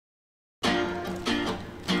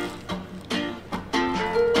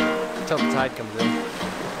till the tide comes in.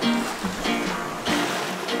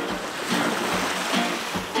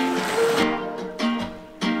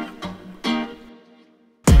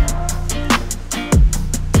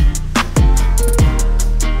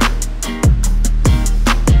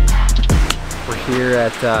 Here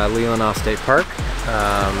at Leelanau State Park,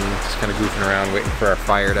 just kind of goofing around waiting for our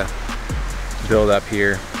fire to build up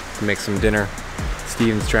here to make some dinner.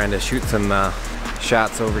 Steven's trying to shoot some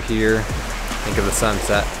shots over here, think of the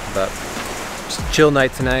sunset, but just a chill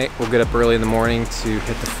night tonight. We'll get up early in the morning to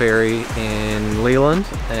hit the ferry in Leland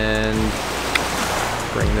and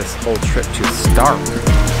bring this whole trip to a start.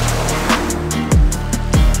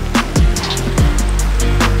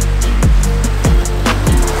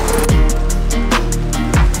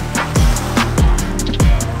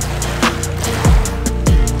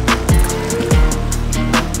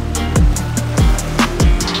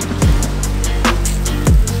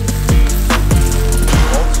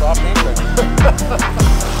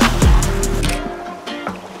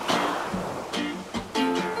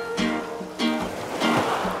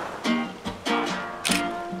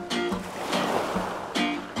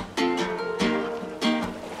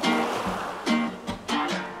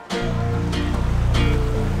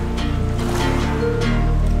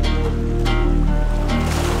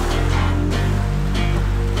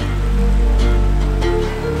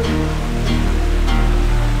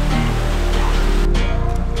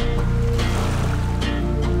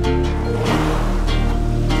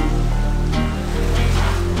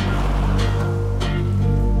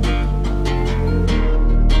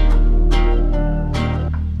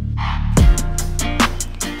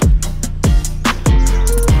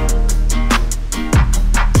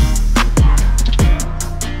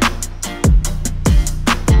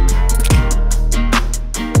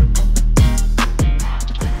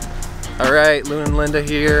 Alright, Lou and Linda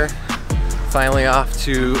here, finally off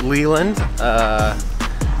to Leland.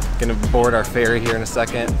 Gonna board our ferry here in a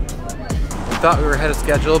second. We thought we were ahead of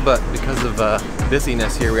schedule, but because of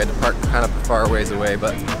busyness here, we had to park kind of far ways away,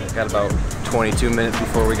 but got about 22 minutes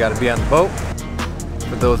before we got to be on the boat.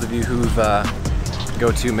 For those of you who've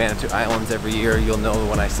go to Manitou Islands every year, you'll know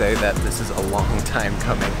when I say that this is a long time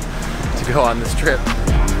coming to go on this trip.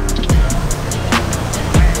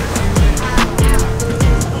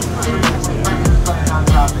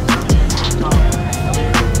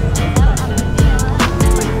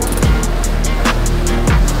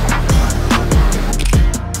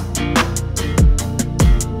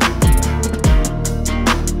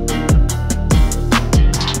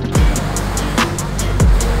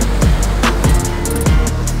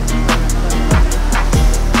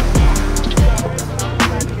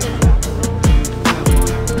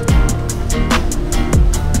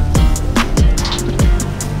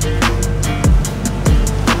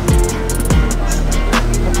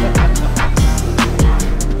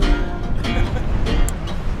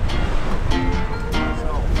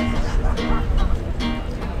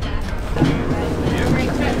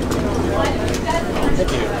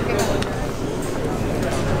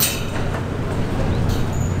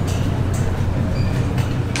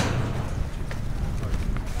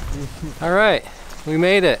 All right, we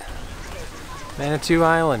made it. Manitou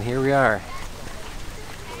Island, here we are.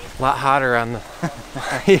 A lot hotter on the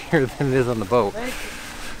here than it is on the boat.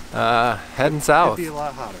 Heading south. It'd be a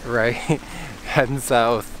lot hotter. Right, heading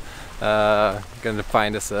south. Gonna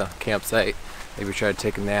find us a campsite. Maybe try to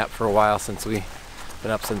take a nap for a while since we've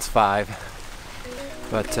been up since 5.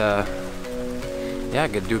 But yeah,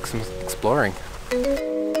 gonna do some exploring.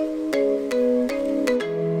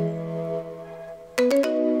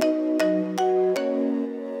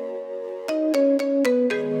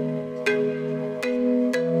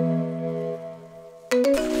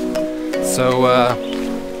 So,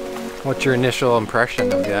 what's your initial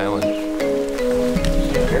impression of the island?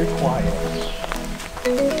 Very quiet. I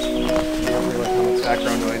don't really like how much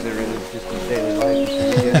background noise there is just in daily life.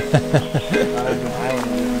 Not as an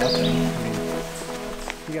island, there's nothing. I mean,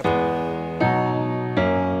 you got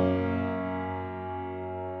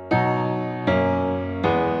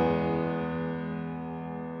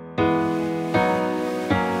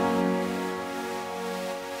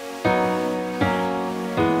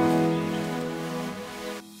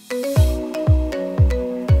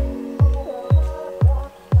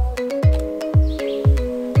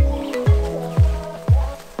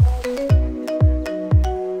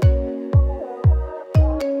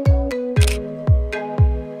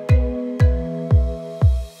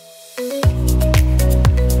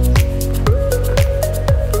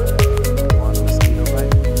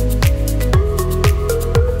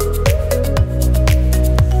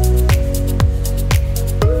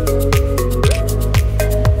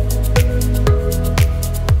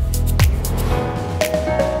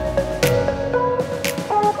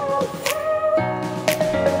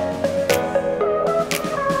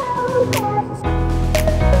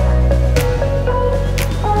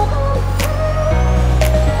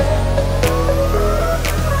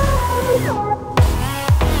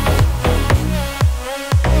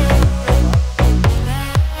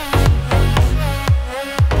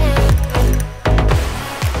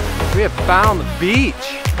We have found the beach.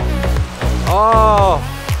 Oh,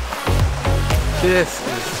 this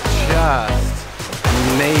is just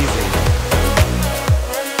amazing.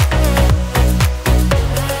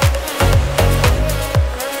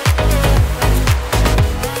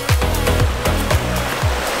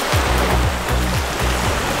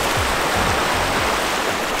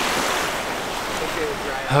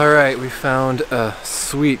 All right, we found a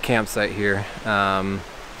sweet campsite here. I've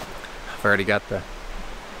already got the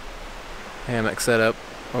hammock set up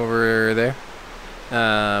over there.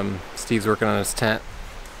 Steve's working on his tent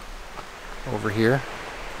over here.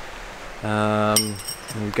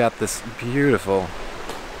 We've got this beautiful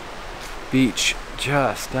beach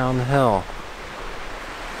just down the hill.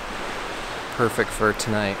 Perfect for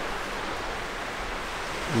tonight.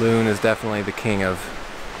 Loon is definitely the king of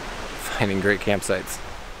finding great campsites.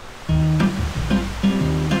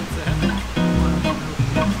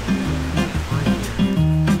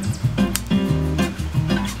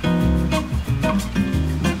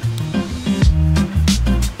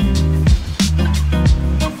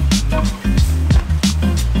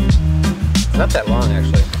 Not that long,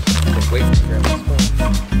 actually. Just wait to grab my spoon.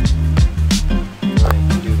 I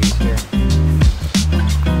can do these here.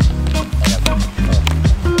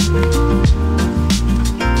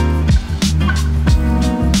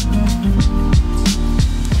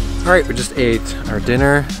 All right, we just ate our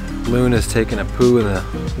dinner. Loon is taking a poo in the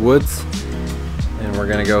woods, and we're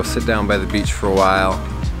gonna go sit down by the beach for a while,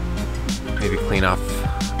 maybe clean off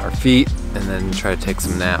our feet, and then try to take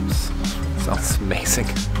some naps. Sounds amazing.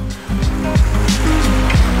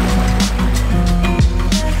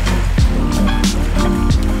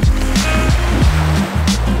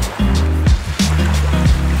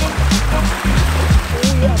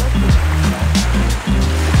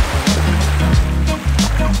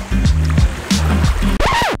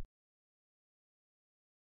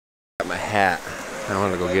 Got my hat. I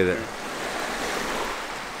want to go get it.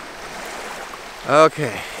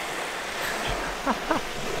 Okay.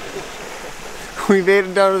 We made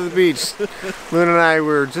it down to the beach. Loon and I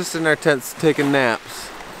were just in our tents taking naps.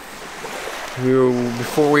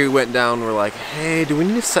 Before we went down, we're like, hey, do we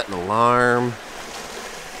need to set an alarm?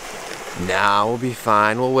 Nah, we'll be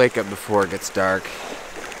fine. We'll wake up before it gets dark.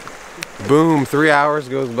 Boom, 3 hours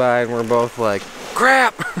goes by and we're both like,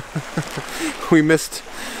 crap! We missed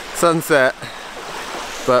sunset,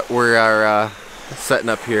 but we are setting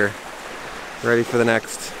up here, ready for the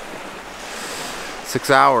next 6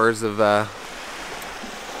 hours of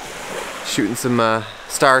shooting some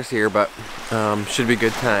stars here, but should be a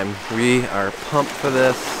good time. We are pumped for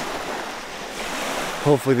this.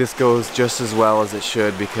 Hopefully this goes just as well as it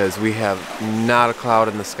should, because we have not a cloud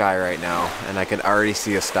in the sky right now, and I can already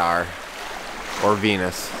see a star or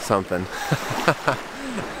Venus, something.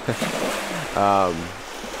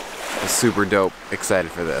 Super dope. Excited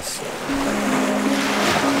for this.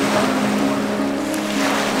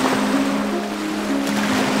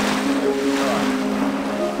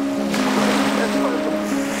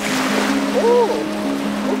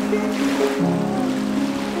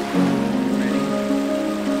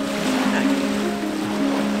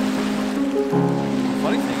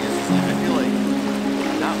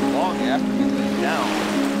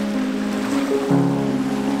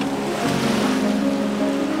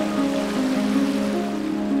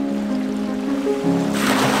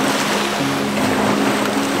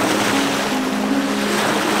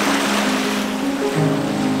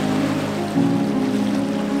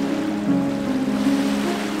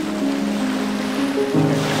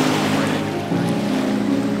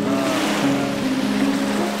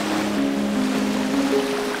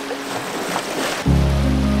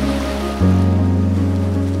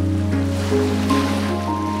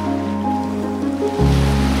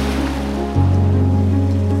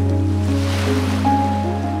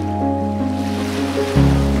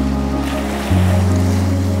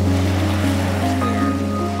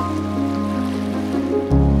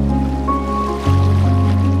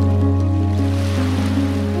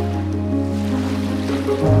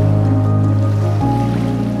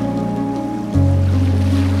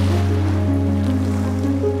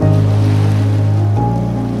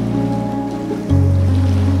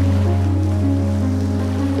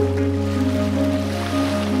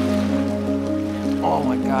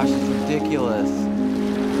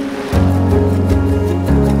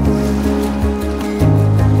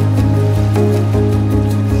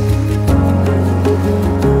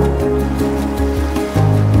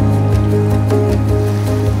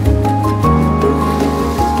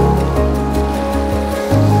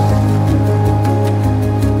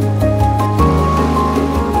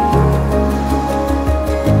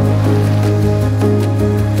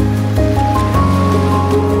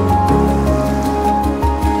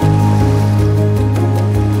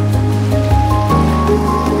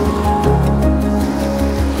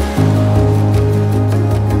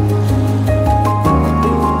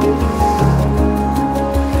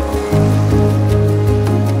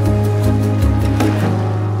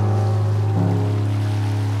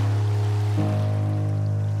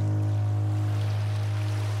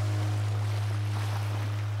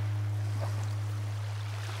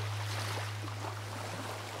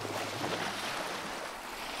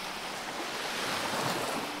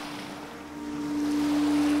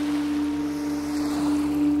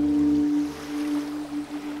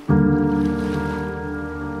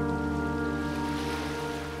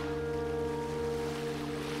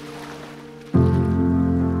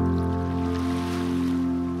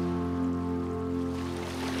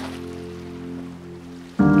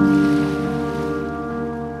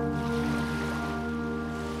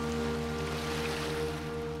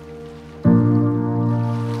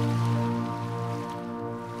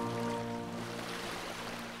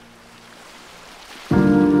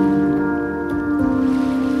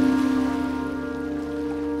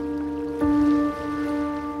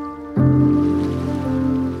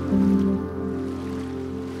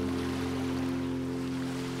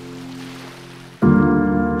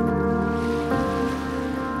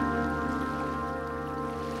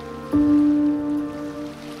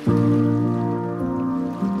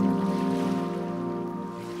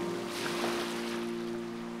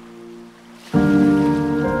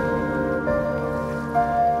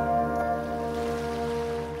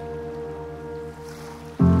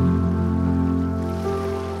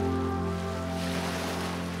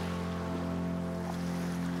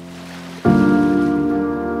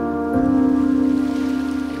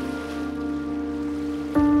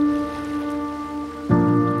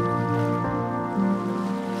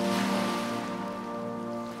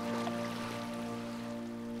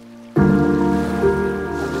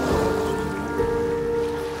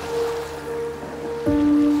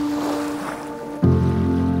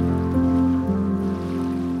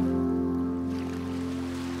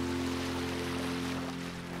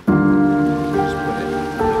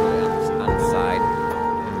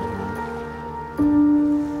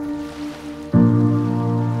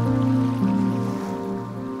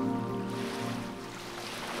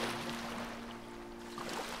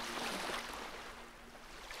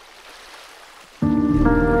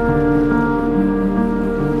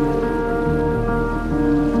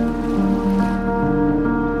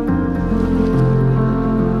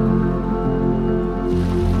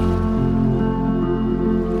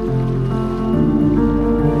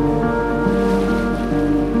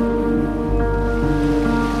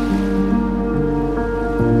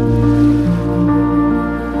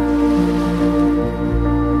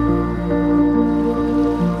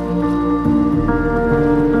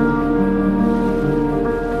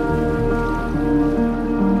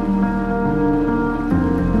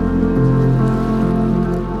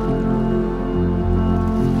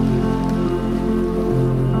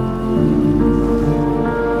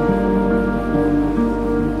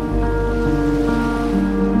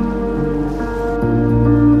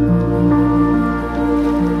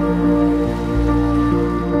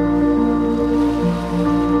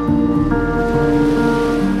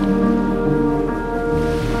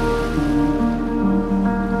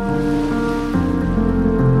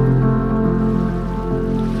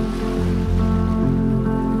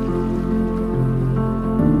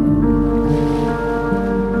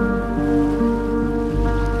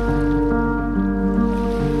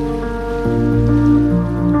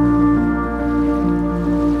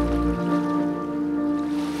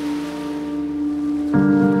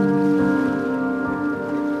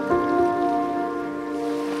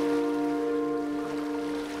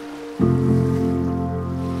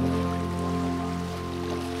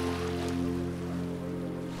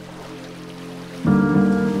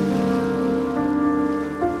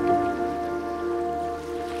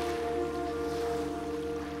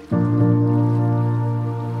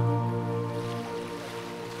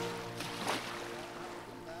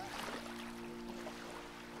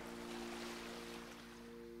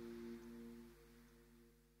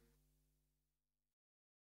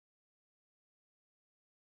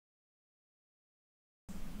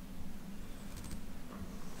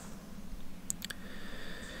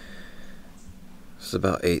 It's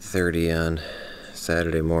about 8:30 on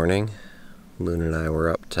Saturday morning. Lunar and I were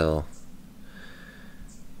up till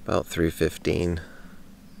about 3:15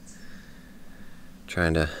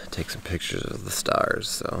 trying to take some pictures of the stars,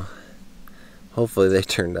 so hopefully they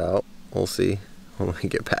turned out. We'll see when we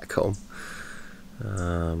get back home.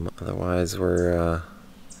 Otherwise we're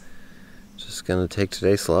just gonna take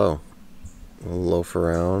today slow. We'll loaf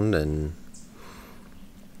around and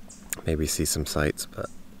maybe see some sights, but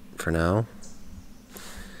for now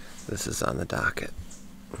this is on the docket.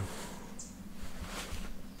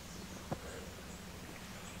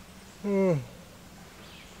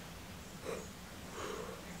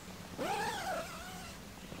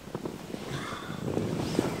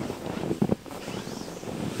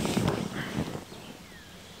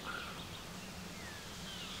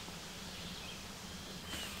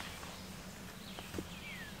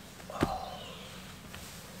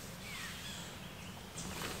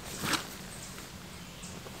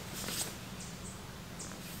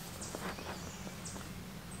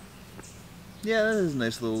 Yeah, that is a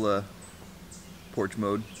nice little porch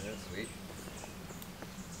mode. Yeah, sweet.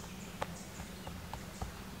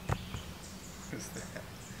 What's that?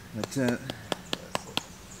 That's it.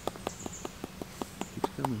 Keeps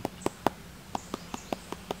coming.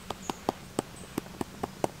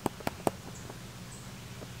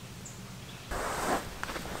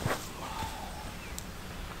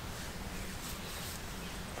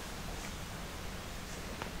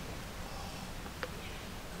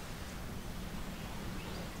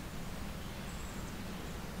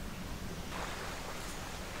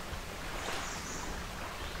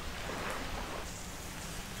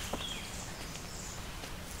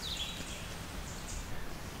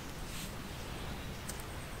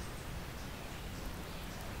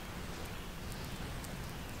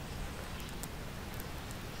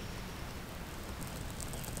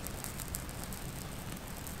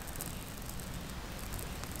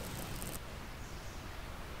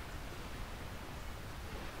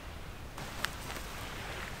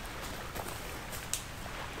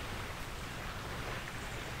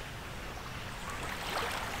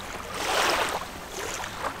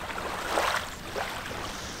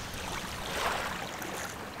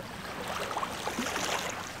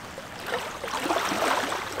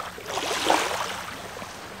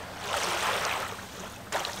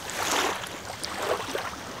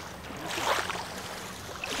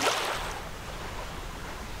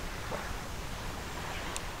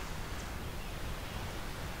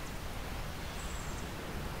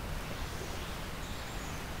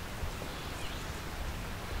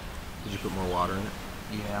 Did you put more water in it?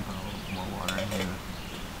 Yeah, I'm putting a little more water in here.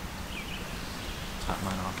 Top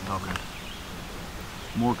mine off. Okay.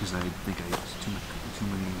 More because I think I used too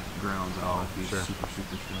many grounds. Oh, These sure. super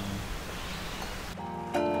strong.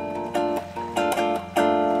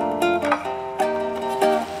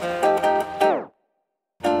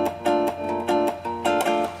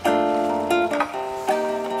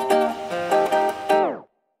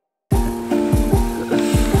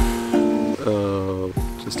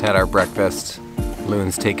 Just had our breakfast.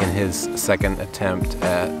 Loon's taking his second attempt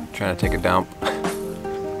at trying to take a dump.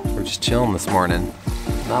 We're just chilling this morning.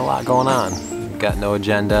 Not a lot going on. We've got no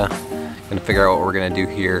agenda. Gonna figure out what we're gonna do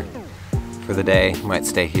here for the day. Might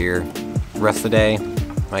stay here the rest of the day.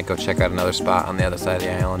 Might go check out another spot on the other side of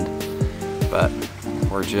the island. But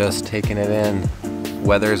we're just taking it in.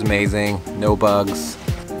 Weather's amazing, no bugs.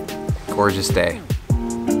 Gorgeous day.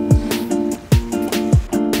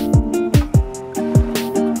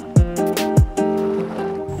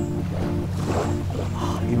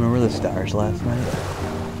 The stars last night.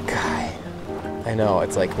 God, I know.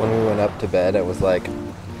 It's like when we went up to bed, it was like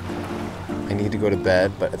I need to go to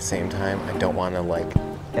bed, but at the same time, I don't want to like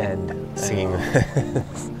end seeing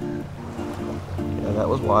this. Yeah, that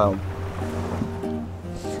was wild.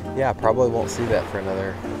 Yeah, probably won't see that for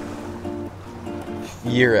another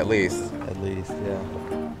year at least. At least, yeah.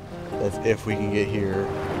 That's if we can get here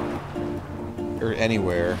or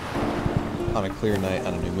anywhere on a clear night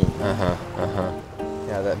on a new moon.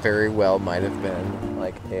 Yeah, that very well might have been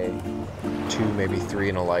like a 2, maybe 3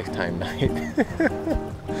 in a lifetime night.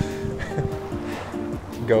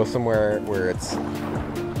 Go somewhere where it's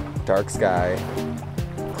dark sky,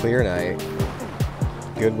 clear night,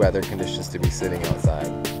 good weather conditions to be sitting outside.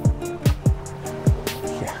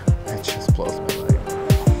 Yeah, that just blows my mind.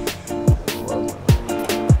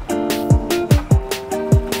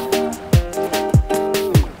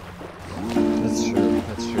 That's true,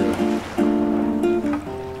 that's true.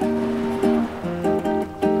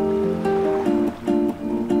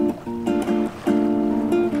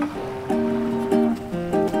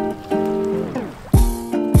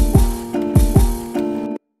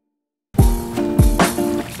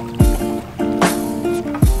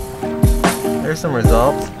 There's some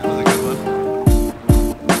results. That was a good one.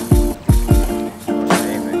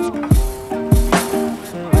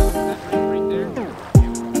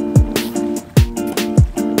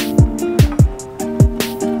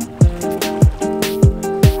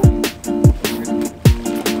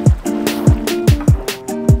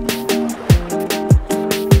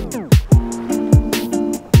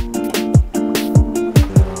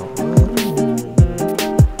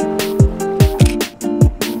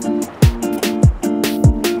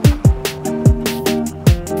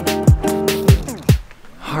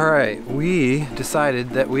 We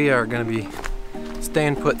decided that we are going to be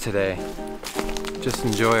staying put today. Just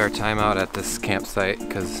enjoy our time out at this campsite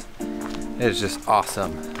because it is just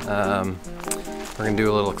awesome. We're going to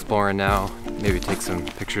do a little exploring now, maybe take some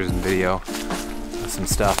pictures and video of some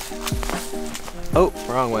stuff. Oh,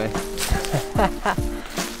 wrong way.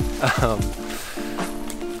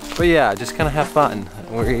 But yeah, just kind of have fun.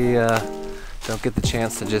 We don't get the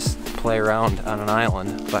chance to just play around on an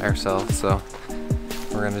island by ourselves, so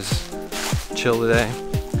we're gonna just chill today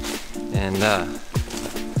and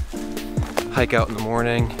hike out in the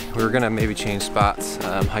morning. We were gonna maybe change spots,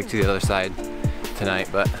 hike to the other side tonight,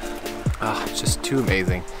 but it's just too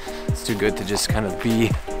amazing. It's too good to just kind of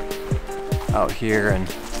be out here and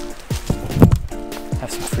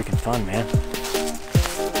have some freaking fun, man.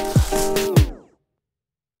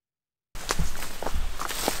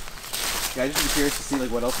 Yeah, I just be curious to see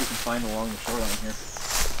like what else we can find along the shoreline here.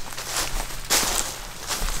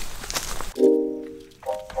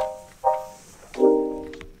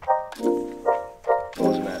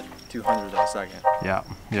 Closing at 200 a second. Yeah,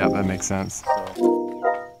 that makes sense. So.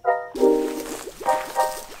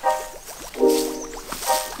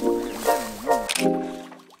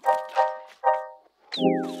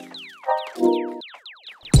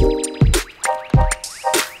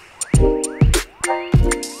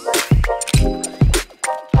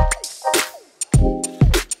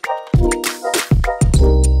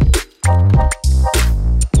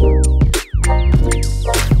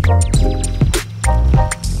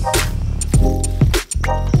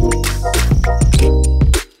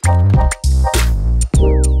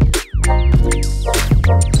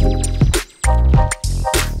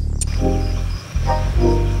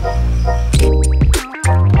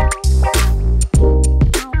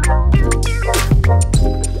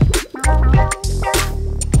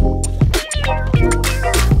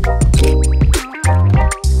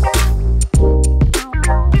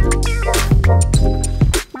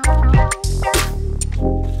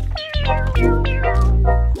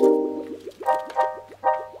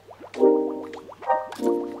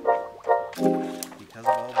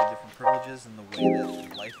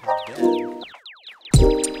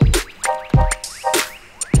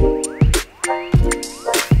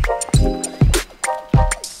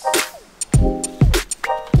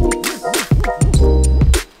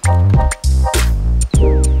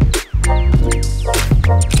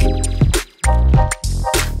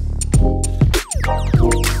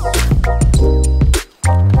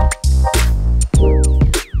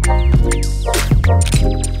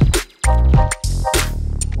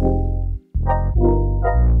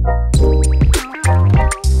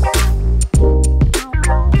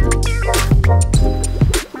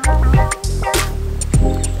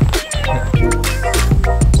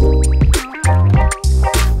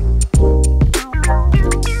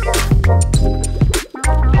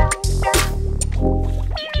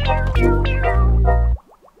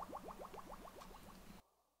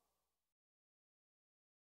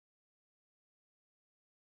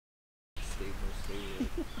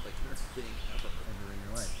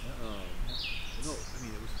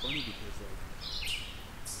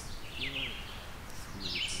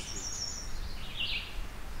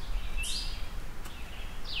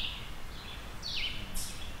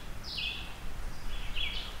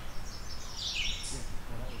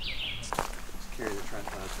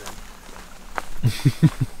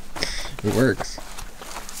 It works.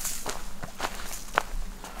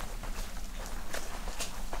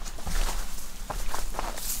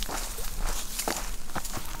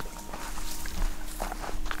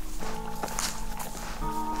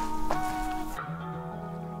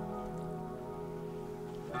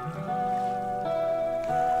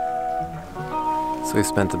 So we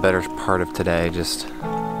spent the better part of today just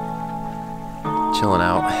chilling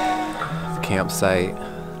out at the campsite.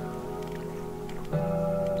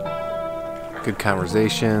 Good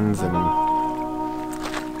conversations and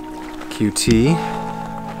QT,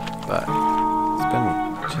 but it's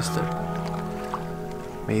been just an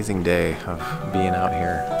amazing day of being out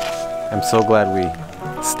here. I'm so glad we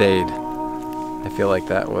stayed. I feel like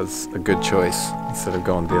that was a good choice instead of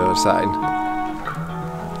going to the other side.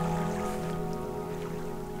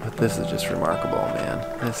 But this is just remarkable, man.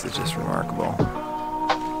 This is just remarkable.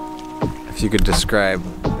 If you could describe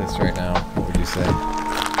this right now, what would you say?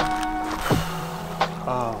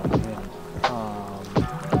 Oh man.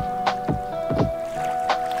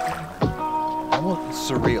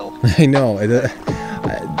 Almost surreal. I know.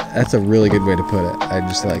 That's a really good way to put it. I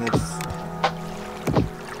just like.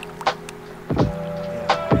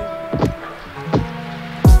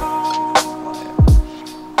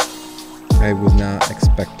 I was not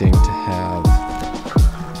expecting to have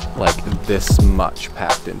like this much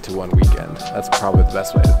packed into one weekend. That's probably the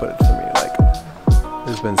best way to put it for me. Like,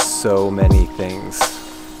 there's been so many things.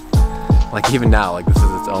 Like even now, like this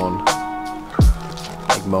is its own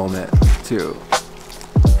like moment too.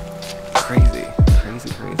 Crazy, crazy,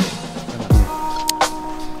 crazy.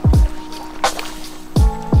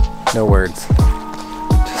 No words.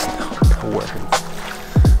 Just no words.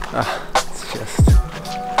 It's just.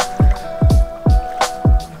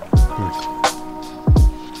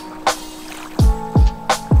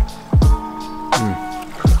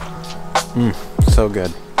 So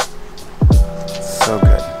good. So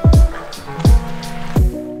good.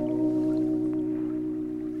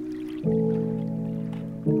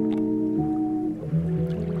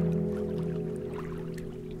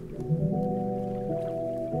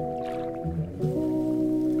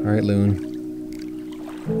 All right, Loon.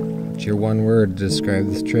 What's your one word to describe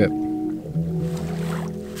this trip?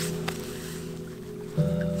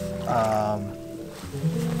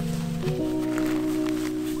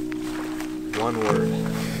 One word.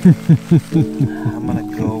 I'm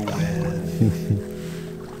gonna go with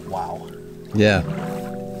wow. Yeah,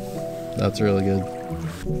 that's really good.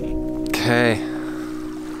 Okay.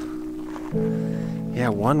 Yeah,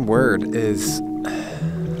 one word is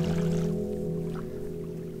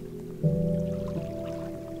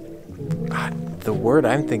the word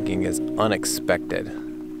I'm thinking is unexpected.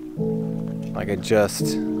 Like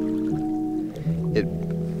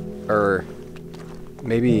or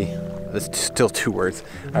maybe there's still two words.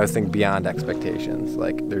 I was thinking beyond expectations.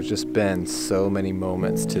 Like there's just been so many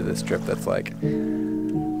moments to this trip that's like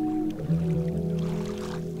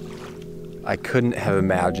I couldn't have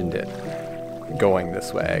imagined it going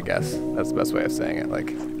this way, I guess. That's the best way of saying it. Like,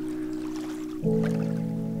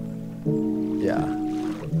 yeah.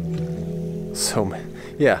 So,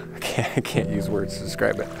 yeah, I can't use words to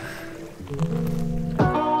describe it.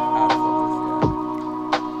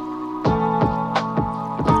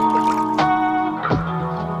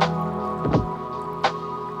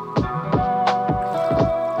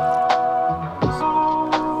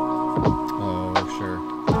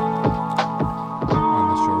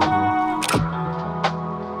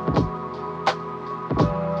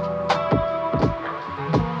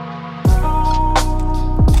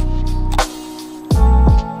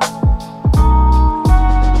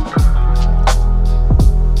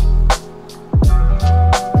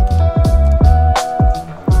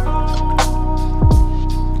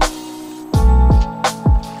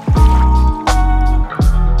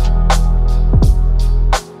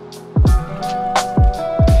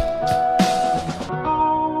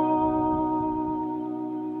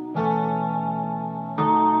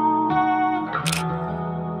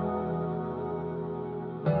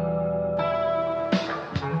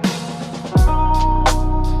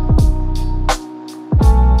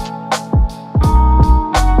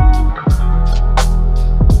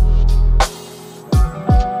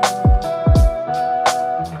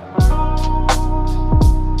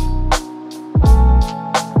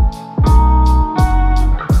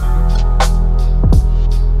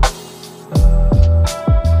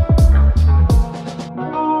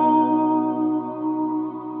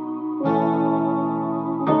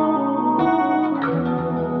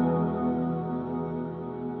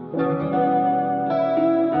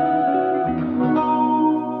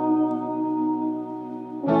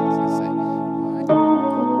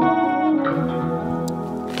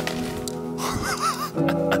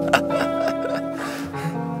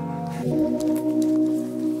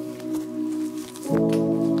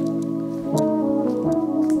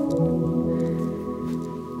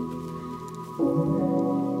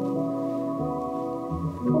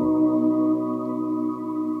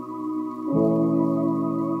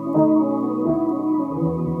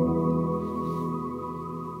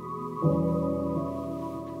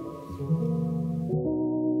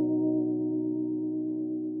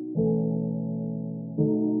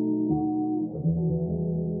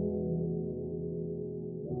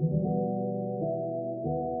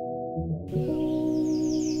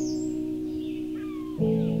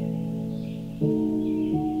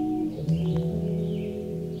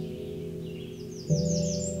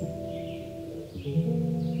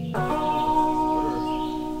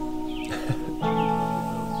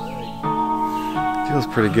 Feels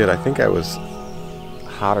pretty good. I think I was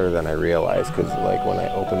hotter than I realized because like when I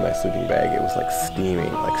opened my sleeping bag it was like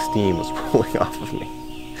steaming, like steam was rolling off of me.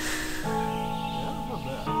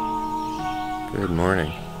 Good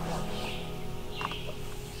morning.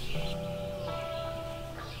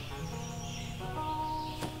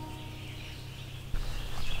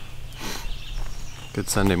 Good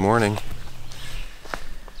Sunday morning.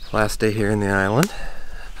 Last day here in the island.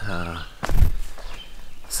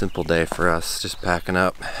 Simple day for us, just packing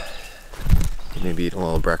up, maybe eating a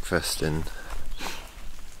little breakfast and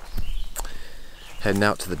heading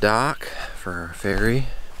out to the dock for our ferry.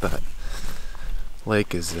 But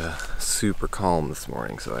lake is super calm this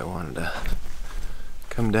morning, so I wanted to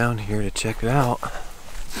come down here to check it out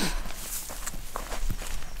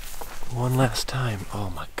one last time. Oh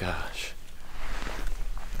my gosh.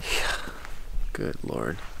 Yeah. Good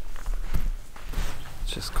Lord.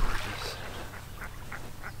 It's just gorgeous.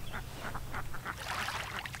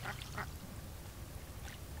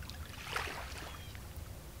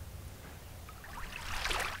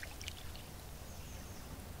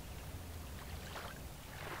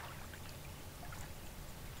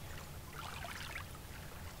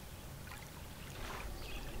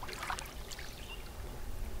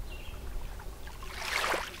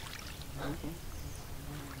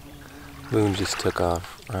 Loon just took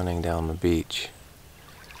off running down the beach.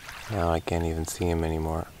 Now I can't even see him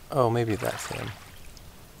anymore. Oh, maybe that's him.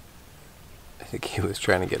 I think he was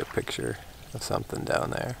trying to get a picture of something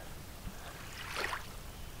down there.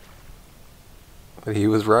 But he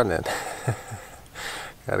was running.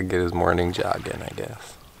 Gotta get his morning jog in, I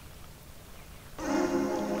guess.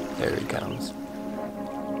 There he comes.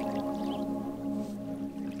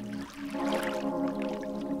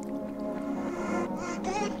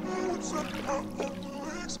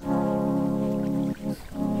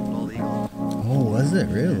 Oh, was it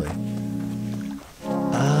really?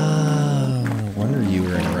 Oh, no wonder you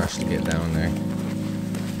were in a rush to get down there.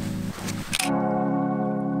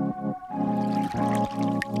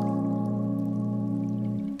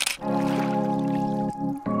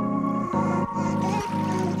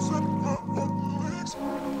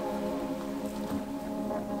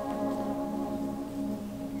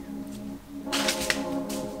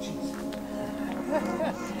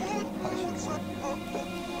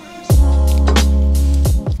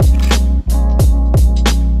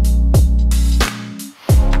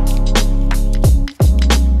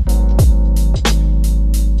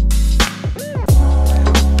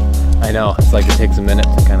 I know, it's like it takes a minute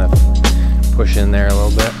to kind of push in there a little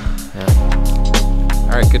bit. Yeah.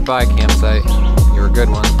 Alright, goodbye campsite. You're a good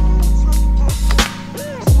one.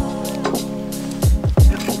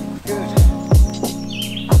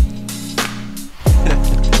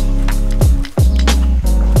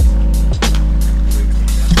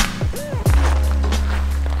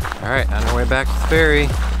 Alright, on our way back to the ferry.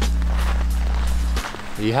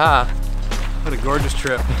 Yeehaw! What a gorgeous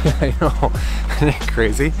trip. I know. Isn't it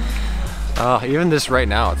crazy? Even just right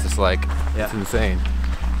now, it's just like, it's insane.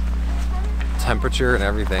 Temperature and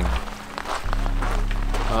everything.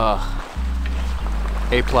 A+.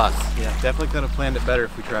 Yeah, definitely could have planned it better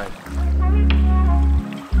if we tried.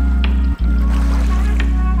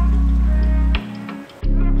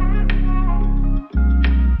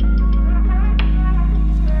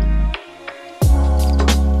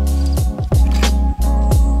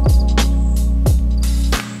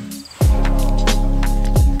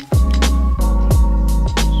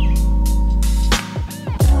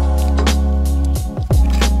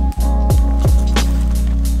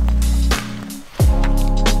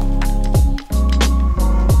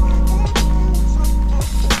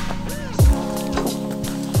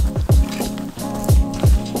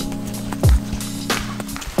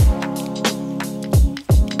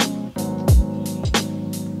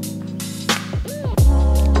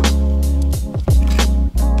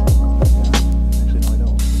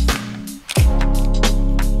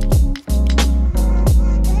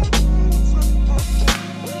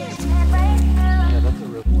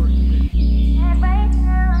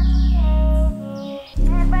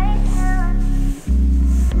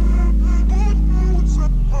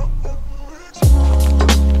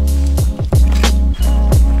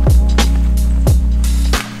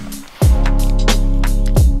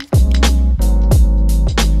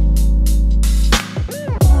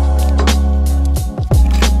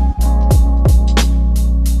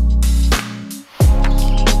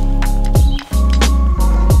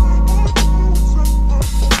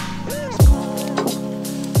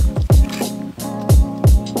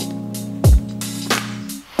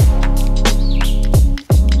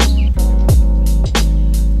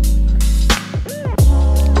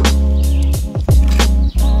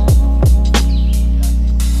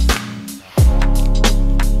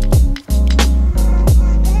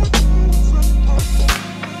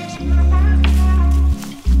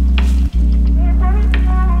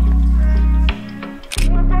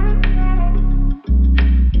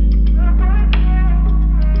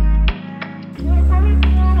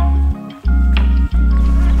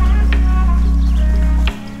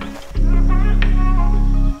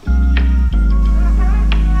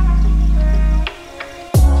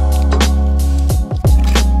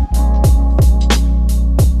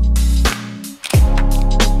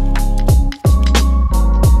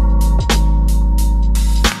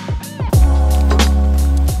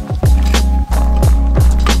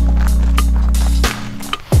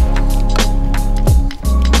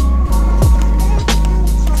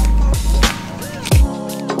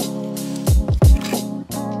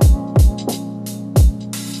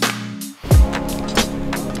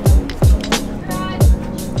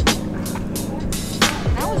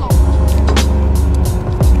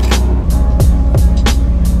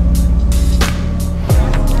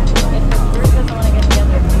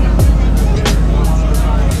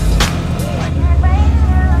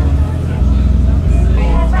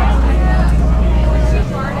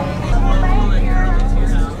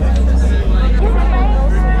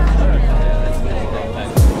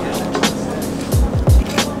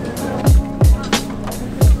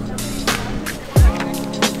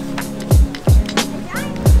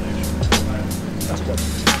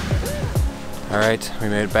 All right, we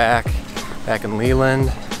made it back in Leland.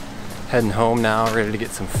 Heading home now, ready to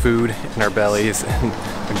get some food in our bellies and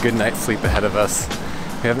a good night's sleep ahead of us.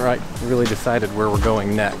 We haven't really decided where we're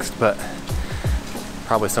going next, but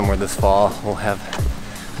probably somewhere this fall. We'll have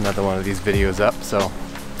another one of these videos up, so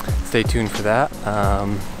stay tuned for that.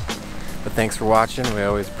 But thanks for watching. We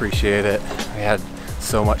always appreciate it. We had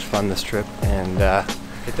so much fun this trip, and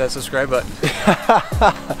Hit that subscribe button.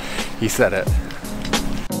 he said it.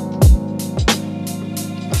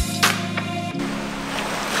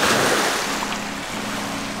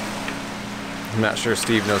 I'm not sure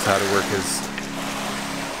Steve knows how to work his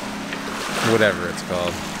whatever it's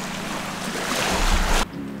called.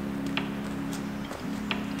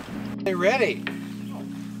 Hey, ready?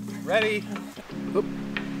 Ready? Oop.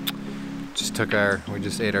 We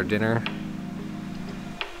just ate our dinner.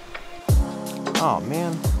 Oh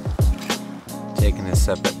man. Taking a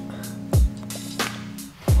sip.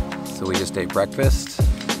 So we just ate breakfast.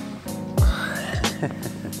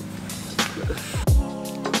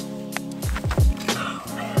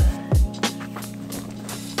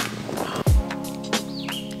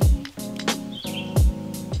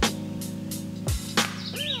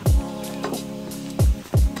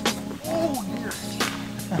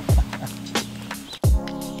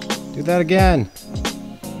 Do that again.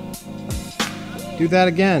 Do that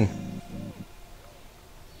again.